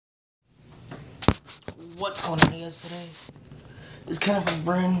What's going on, guys? Today is kind of a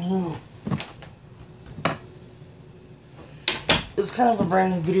brand new. It's kind of a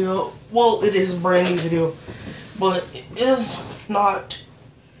brand new video. Well, it is a brand new video, but it is not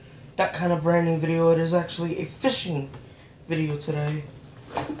that kind of brand new video. It is actually a fishing video today.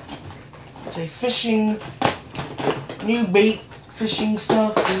 It's a fishing, new bait fishing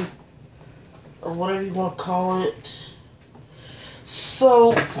stuff, or whatever you want to call it.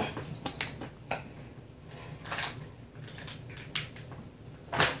 So,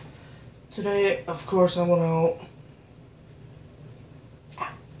 today, of course, I went out.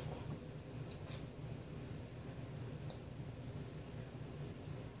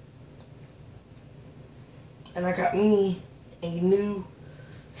 And I got me a new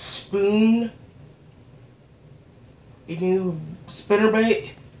spoon, a new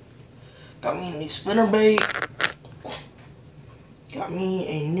spinnerbait. Got me a new spinnerbait. Got me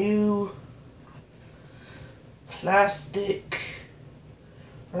a new plastic,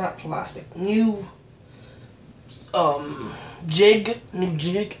 or not plastic, new jig, new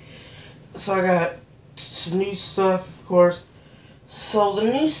jig. So I got some new stuff, of course. So the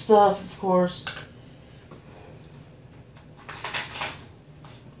new stuff, of course,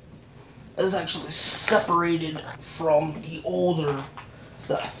 is actually separated from the older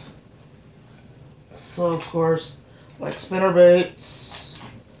stuff. So of course, like spinnerbaits,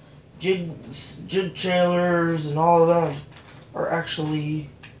 jigs, jig trailers, and all of them are actually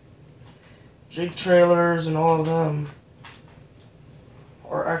jig trailers, and all of them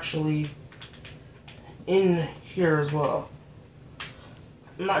are actually in here as well.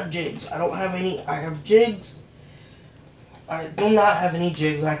 Not jigs. I don't have any. I have jigs. I do not have any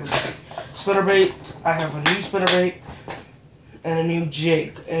jigs. I have spinnerbait. I have a new spinnerbait and a new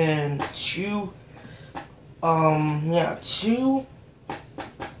jig and two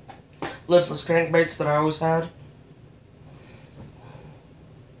liftless crankbaits that I always had.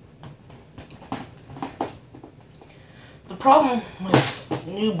 The problem with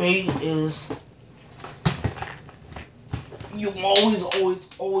new bait is you always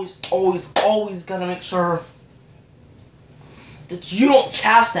gotta make sure that you don't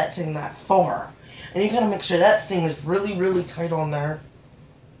cast that thing that far. And you gotta make sure that thing is really, really tight on there.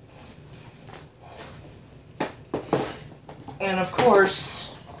 And of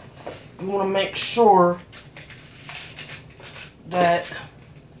course, you wanna make sure that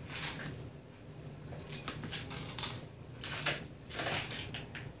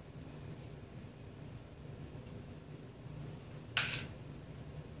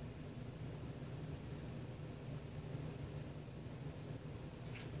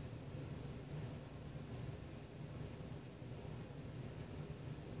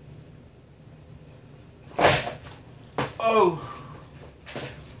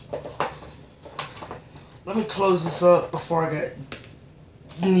let me close this up before I get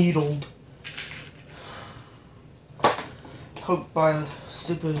needled. Poked by a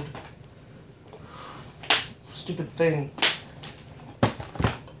stupid thing.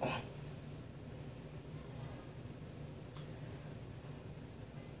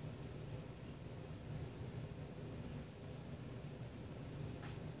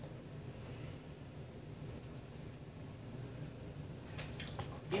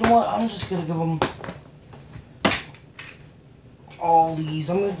 You know what? I'm just gonna give them all these.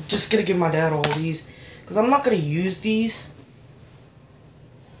 I'm just gonna give my dad all these because I'm not gonna use these.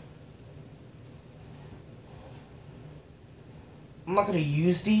 I'm not gonna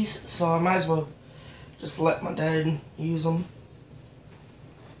use these, so I might as well just let my dad use them.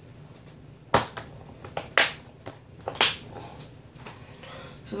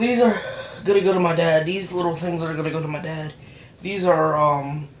 So these are gonna go to my dad. These little things are gonna go to my dad. These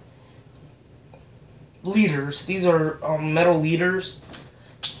are leaders. These are metal leaders.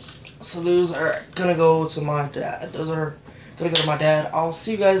 So those are gonna go to my dad. Those are gonna go to my dad. I'll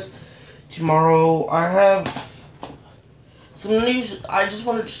see you guys tomorrow. I have some news. I just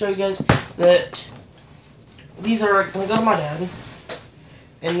wanted to show you guys that these are gonna go to my dad,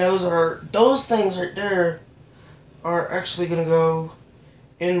 and those things right there are actually gonna go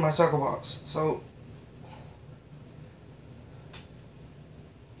in my tackle box. So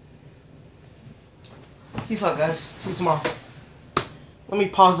peace out, guys. See you tomorrow. Let me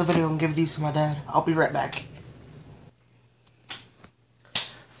pause the video and give these to my dad. I'll be right back.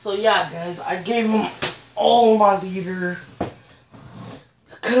 So yeah, guys, I gave him all my leader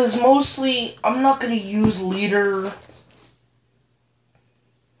because mostly I'm not gonna use leader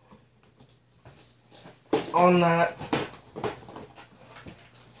on that.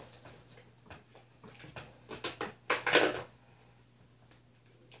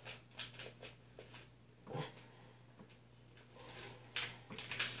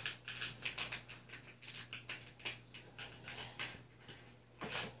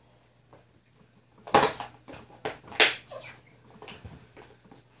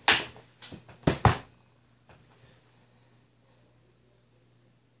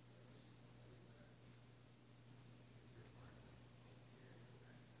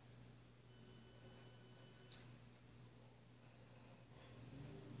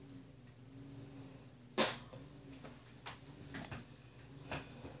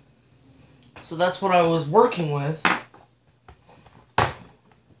 So that's what I was working with.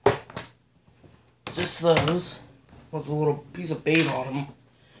 Just those, with a little piece of bait on them.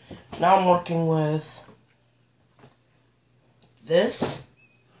 Now I'm working with this.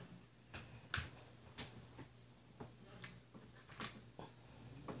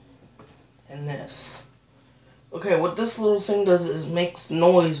 And this. Okay, what this little thing does is makes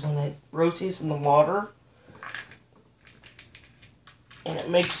noise when it rotates in the water. And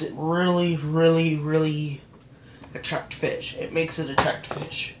it makes it really, really, really attract fish. It makes it attract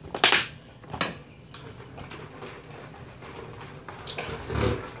fish.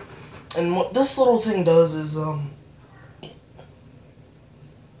 And what this little thing does is,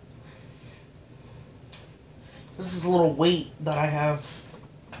 this is a little weight that I have.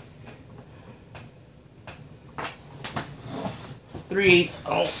 3/8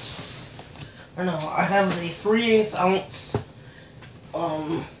 ounce. Or no, I have a 3/8 ounce,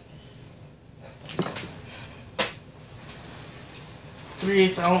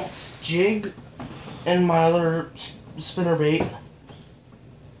 3/8 ounce jig and my other spinnerbait.